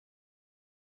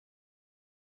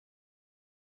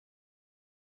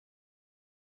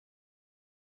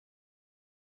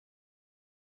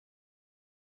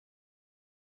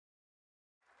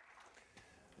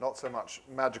Not so much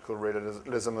magical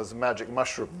realism as magic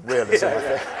mushroom realism, I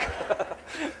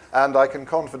think. And I can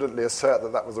confidently assert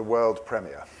that that was a world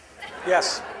premiere.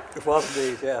 Yes, it was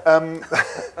indeed, yeah.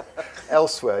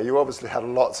 Elsewhere, you obviously had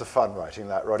lots of fun writing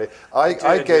that, Roddy.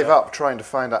 I gave up trying to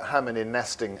find out how many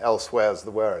nesting elsewheres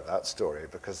there were in that story,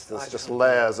 because there's just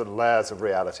layers and layers of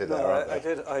reality there, aren't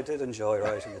there? I did enjoy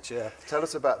writing it, yeah. Tell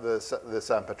us about the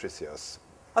San Patricios.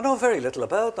 I know very little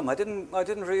about them. I didn't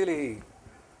really...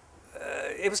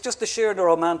 it was just the sheer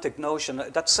romantic notion,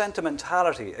 that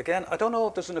sentimentality. Again, I don't know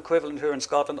if there's an equivalent here in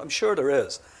Scotland. I'm sure there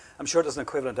is. I'm sure there's an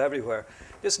equivalent everywhere.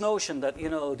 This notion that, you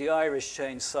know, the Irish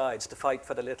change sides to fight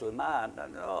for the little man.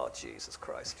 And, oh, Jesus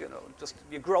Christ, you know, just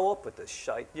you grow up with this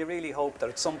shite. You really hope that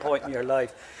at some point in your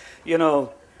life, you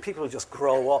know, people just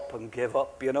grow up and give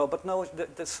up, you know. But no,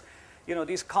 this, you know,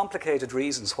 these complicated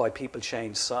reasons why people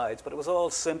change sides. But it was all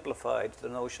simplified, the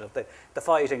notion of the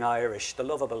fighting Irish, the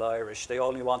lovable Irish. They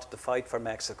only wanted to fight for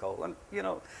Mexico. And, you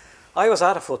know, I was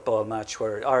at a football match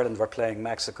where Ireland were playing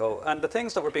Mexico, and the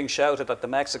things that were being shouted at the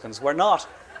Mexicans were not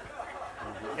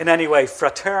in any way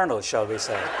fraternal, shall we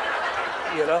say,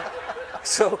 you know?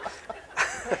 So,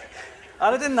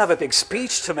 and I didn't have a big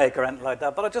speech to make or anything like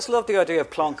that, but I just loved the idea of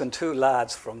plonking two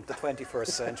lads from the 21st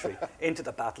century into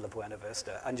the Battle of Buena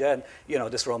Vista, and then, you know,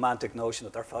 this romantic notion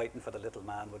that they're fighting for the little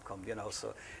man would come, you know,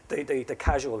 so the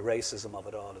casual racism of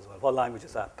it all as well. What language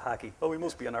is that? Paki. Oh, we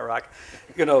must be in Iraq,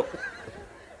 you know.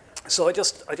 So I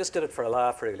just did it for a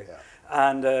laugh, really. Yeah.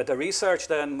 And the research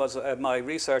then was, my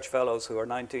research fellows who are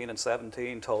 19 and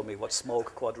 17 told me what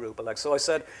smoke quadruple like. So I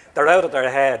said, they're out of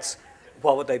their heads.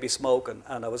 What would they be smoking?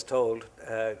 And I was told,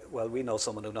 well, we know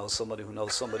someone who knows somebody who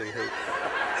knows somebody who...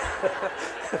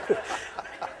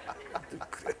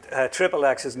 Triple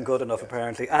X isn't good enough,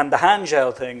 apparently. And the hand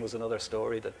gel thing was another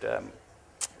story that...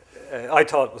 I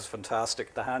thought it was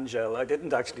fantastic, the hand gel. I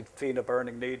didn't actually feel a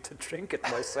burning need to drink it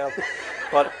myself.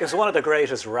 But it was one of the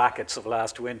greatest rackets of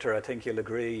last winter, I think you'll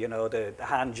agree, you know, the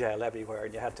hand gel everywhere.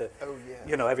 And you had to,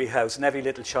 you know, every house and every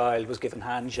little child was given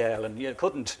hand gel. And you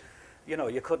couldn't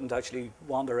actually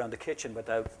wander around the kitchen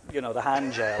without, you know, the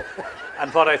hand gel. And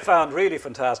what I found really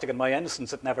fantastic, and my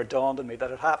innocence, it never dawned on me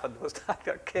that it happened, was that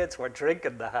our kids were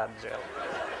drinking the hand gel.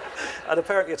 And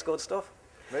apparently it's good stuff.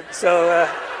 Maybe. So...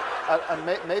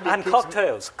 and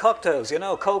cocktails, you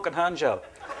know, Coke and hand gel.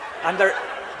 And they're,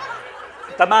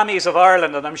 the mammies of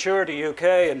Ireland, and I'm sure the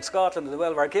UK and Scotland as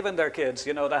well, were giving their kids,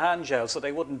 you know, the hand gel so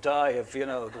they wouldn't die of, you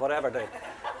know, whatever,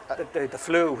 the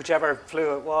flu, whichever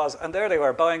flu it was. And there they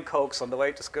were buying Cokes on the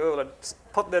way to school and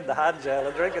putting in the hand gel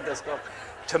and drinking this stuff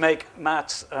to make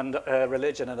maths and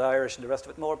religion and Irish and the rest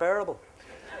of it more bearable.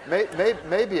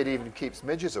 Maybe it even keeps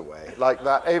midges away, like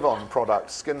that Avon product,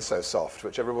 Skin So Soft,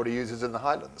 which everybody uses in the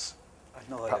Highlands. I've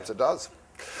no idea. Perhaps it does.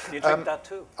 Can you drink that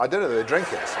too? I don't know that they drink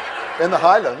it. In the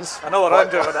Highlands. I know what I'm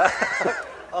doing.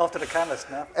 Off to the chemist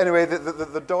now. Anyway,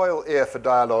 the Doyle ear for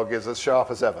dialogue is as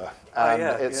sharp as ever, and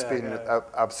it's been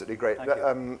absolutely great.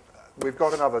 We've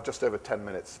got just over 10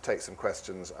 minutes to take some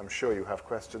questions. I'm sure you have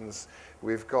questions.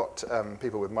 We've got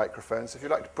people with microphones. If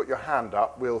you'd like to put your hand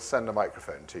up, we'll send a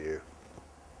microphone to you.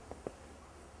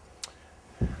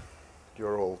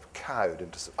 You're all cowed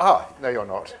into... no, you're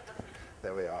not.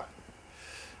 There we are.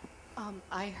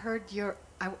 I heard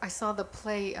I saw the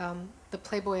play, The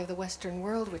Playboy of the Western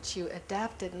World, which you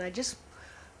adapted, and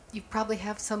you probably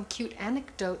have some cute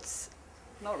anecdotes.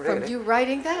 Not really. From you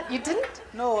writing that? You didn't?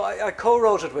 No, I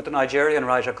co-wrote it with a Nigerian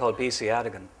writer called B.C.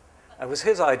 Adigan. It was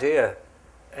his idea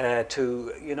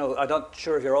to, you know, I'm not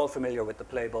sure if you're all familiar with The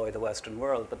Playboy of the Western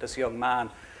World, but this young man,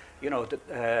 you know,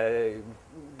 the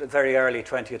very early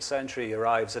 20th century,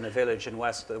 arrives in a village in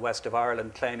the west of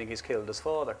Ireland claiming he's killed his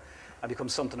father and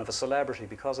becomes something of a celebrity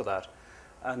because of that.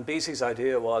 And BC's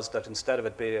idea was that instead of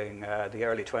it being the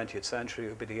early 20th century, it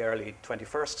would be the early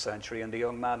 21st century, and the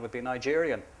young man would be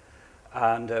Nigerian.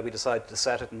 And we decided to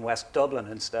set it in West Dublin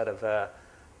instead of the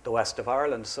west of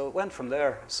Ireland. So it went from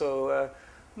there. So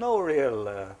no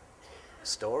real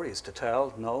stories to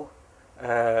tell, no.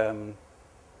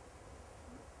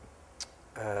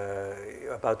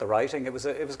 About the writing, it was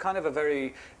kind of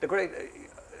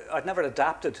I'd never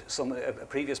adapted a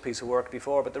previous piece of work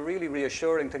before, but the really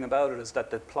reassuring thing about it is that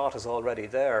the plot is already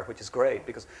there, which is great,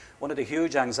 because one of the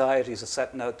huge anxieties of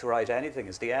setting out to write anything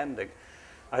is the ending.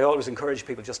 I always encourage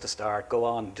people just to start, go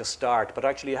on, just start, but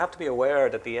actually you have to be aware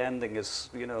that the ending is,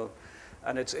 you know,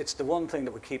 and it's the one thing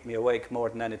that would keep me awake more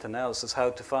than anything else, is how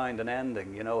to find an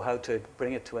ending, you know, how to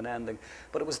bring it to an ending.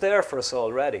 But it was there for us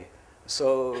already.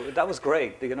 So that was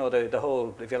great, you know, the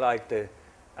whole, if you like, the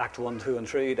Act 1, 2, and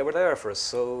 3, they were there for us.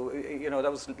 So, you know,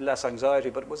 that was less anxiety,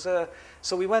 but it was,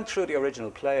 so we went through the original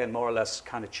play and more or less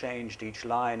kind of changed each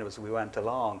line as we went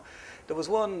along. There was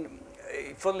one,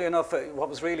 funnily enough, what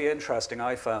was really interesting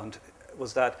I found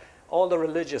was that all the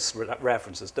religious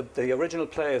references, the original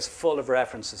play is full of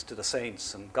references to the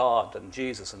saints and God and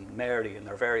Jesus and Mary and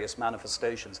their various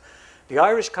manifestations. The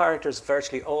Irish characters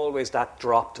virtually always that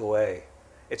dropped away.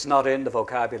 It's not in the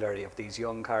vocabulary of these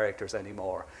young characters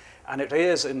anymore. And it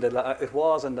was in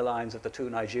the lines of the two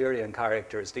Nigerian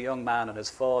characters, the young man and his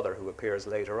father, who appears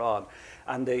later on.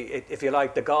 And if you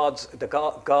like,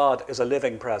 God is a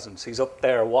living presence. He's up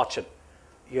there watching,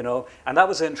 you know. And that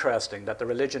was interesting, that the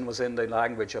religion was in the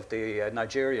language of the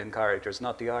Nigerian characters,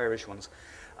 not the Irish ones.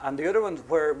 And the other one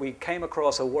where we came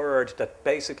across a word that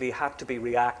basically had to be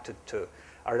reacted to,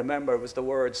 I remember, was the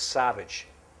word savage.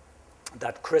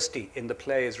 That Christy in the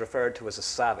play is referred to as a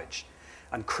savage.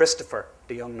 And Christopher,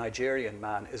 the young Nigerian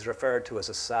man, is referred to as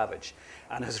a savage.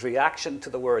 And his reaction to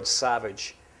the word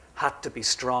savage had to be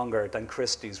stronger than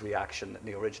Christy's reaction in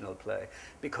the original play,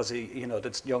 because he, you know,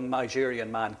 this young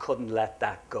Nigerian man couldn't let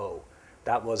that go.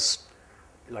 That was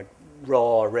like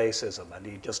raw racism, and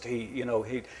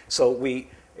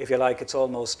if you like, it's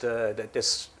almost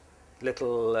this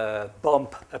little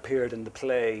bump appeared in the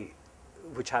play,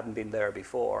 which hadn't been there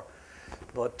before.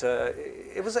 But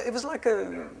it was like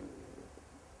a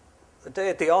day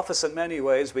at the office in many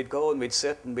ways. We'd go and we'd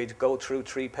sit and we'd go through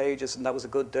 3 pages, and that was a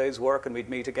good day's work, and we'd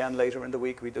meet again later in the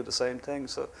week. We'd do the same thing.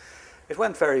 So it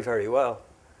went very, very well.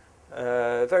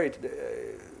 The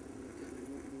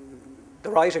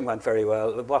writing went very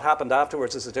well. What happened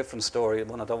afterwards is a different story,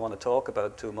 one I don't want to talk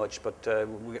about too much, but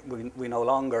we no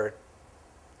longer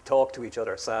talk to each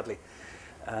other, sadly.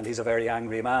 And he's a very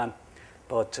angry man,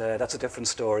 but that's a different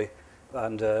story.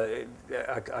 And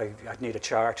I'd need a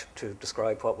chart to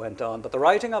describe what went on. But the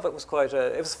writing of it was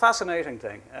it was a fascinating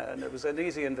thing, and it was an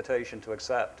easy invitation to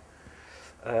accept.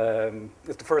 It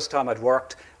was the first time I'd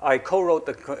worked. I co-wrote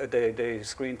the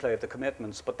screenplay of The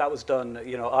Commitments, but that was done,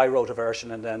 you know, I wrote a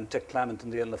version, and then Dick Clement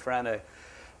and Neil Lafrene,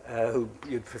 who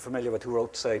you'd be familiar with, who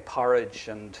wrote, say, Porridge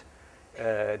and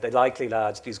The Likely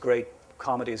Lads, these great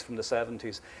comedies from the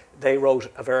 70s. They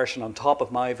wrote a version on top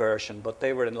of my version, but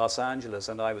they were in Los Angeles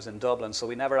and I was in Dublin, so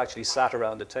we never actually sat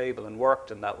around the table and worked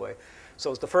in that way. So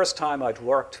it was the first time I'd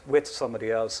worked with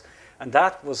somebody else, and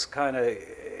that was kind of,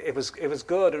 it was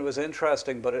good and it was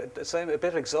interesting, but at the same a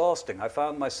bit exhausting. I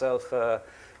found myself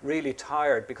really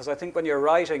tired, because I think when you're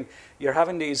writing, you're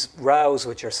having these rows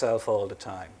with yourself all the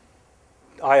time.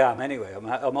 I am anyway.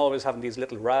 I'm always having these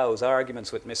little rows,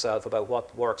 arguments with myself about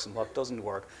what works and what doesn't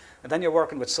work. And then you're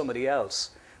working with somebody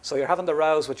else. So you're having the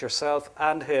rows with yourself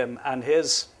and him and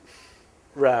his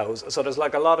rows. So there's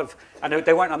like a lot of, and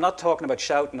I'm not talking about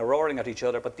shouting or roaring at each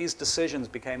other, but these decisions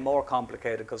became more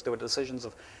complicated because they were decisions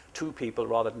of 2 people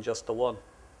rather than just the one.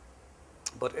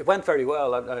 But it went very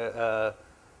well.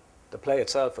 The play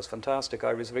itself was fantastic.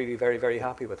 I was really very, very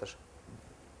happy with it.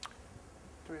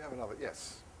 Do we have another?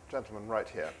 Yes. Gentleman right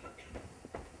here.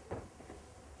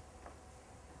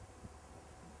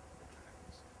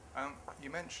 You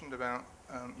mentioned about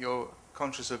you're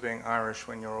conscious of being Irish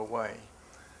when you're away.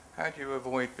 How do you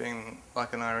avoid being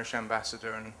like an Irish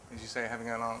ambassador and, as you say, having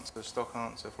an answer, a stock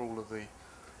answer for all of the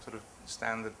sort of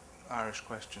standard Irish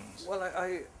questions? Well,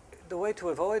 the way to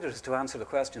avoid it is to answer the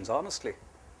questions honestly,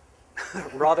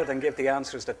 rather than give the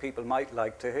answers that people might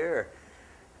like to hear.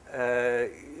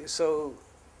 So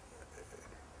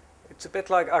it's a bit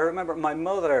like, I remember my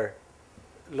mother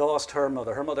lost her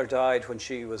mother. Her mother died when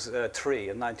she was 3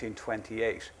 in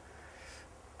 1928.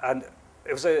 And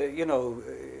it was,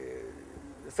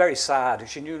 very sad.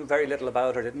 She knew very little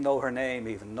about her, didn't know her name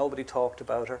even. Nobody talked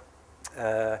about her,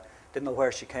 didn't know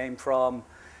where she came from.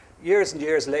 Years and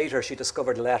years later, she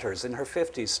discovered letters. In her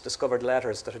 50s, discovered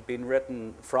letters that had been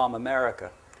written from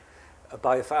America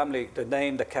by a family. The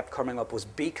name that kept coming up was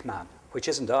Beekman, which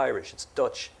isn't Irish, it's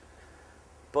Dutch.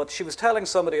 But she was telling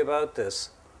somebody about this,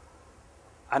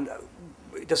 and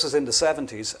this was in the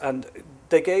 70s, and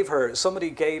somebody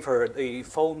gave her the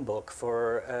phone book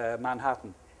for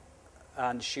Manhattan,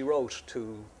 and she wrote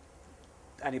to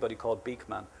anybody called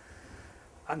Beekman.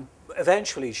 And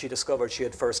eventually she discovered she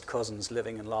had first cousins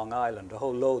living in Long Island, a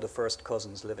whole load of first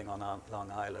cousins living on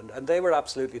Long Island. And they were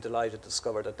absolutely delighted to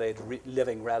discover that they had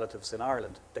living relatives in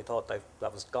Ireland. They thought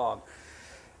that was gone.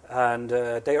 And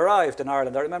they arrived in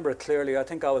Ireland. I remember it clearly. I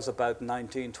think I was about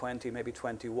 19, 20, maybe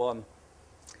 21.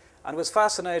 And it was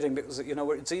fascinating because,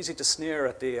 it's easy to sneer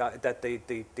at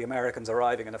the Americans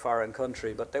arriving in a foreign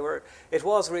country, but it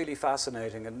was really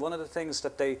fascinating. And one of the things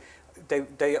that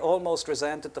they almost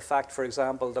resented the fact, for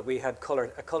example, that we had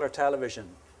a colour television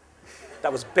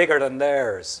that was bigger than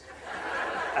theirs.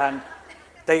 And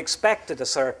they expected a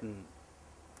certain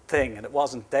thing, and it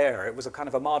wasn't there. It was a kind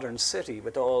of a modern city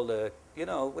with all the, you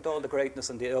know, with all the greatness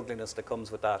and the ugliness that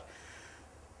comes with that.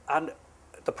 And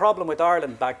the problem with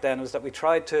Ireland back then was that we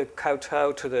tried to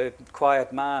kowtow to the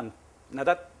quiet man. Now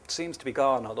that seems to be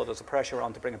gone, although there's a pressure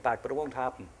on to bring it back, but it won't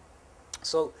happen.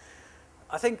 So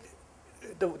I think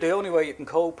the only way you can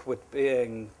cope with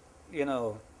being, you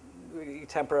know,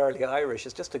 temporarily Irish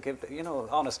is just to give, you know,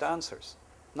 honest answers,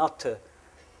 not to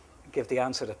give the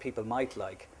answer that people might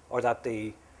like, or that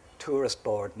the tourist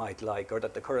board might like, or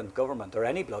that the current government, or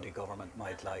any bloody government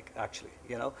might like, actually,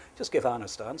 you know. Just give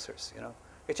honest answers, you know.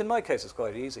 Which in my case is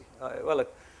quite easy.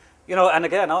 You know, and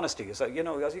again, honesty is, you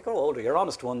know, as you grow older, you're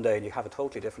honest one day and you have a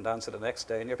totally different answer the next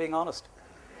day, and you're being honest.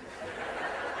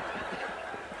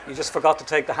 You just forgot to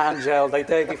take the hand gel the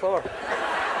day before.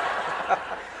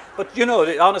 But, you know,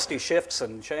 the honesty shifts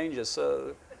and changes,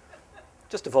 so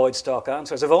just avoid stock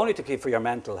answers, if only to keep for your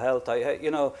mental health.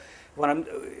 You know, when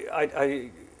I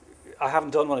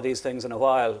haven't done one of these things in a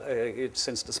while,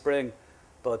 since the spring,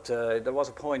 but there was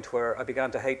a point where I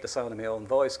began to hate the sound of my own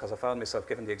voice because I found myself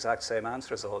giving the exact same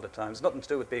answers all the time. It's nothing to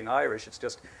do with being Irish, it's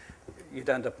just you'd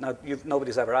end up, now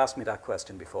nobody's ever asked me that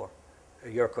question before,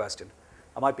 your question.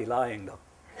 I might be lying though.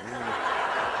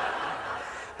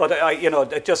 But you know,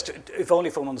 it just, if only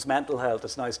for one's mental health,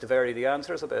 it's nice to vary the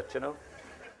answers a bit, you know.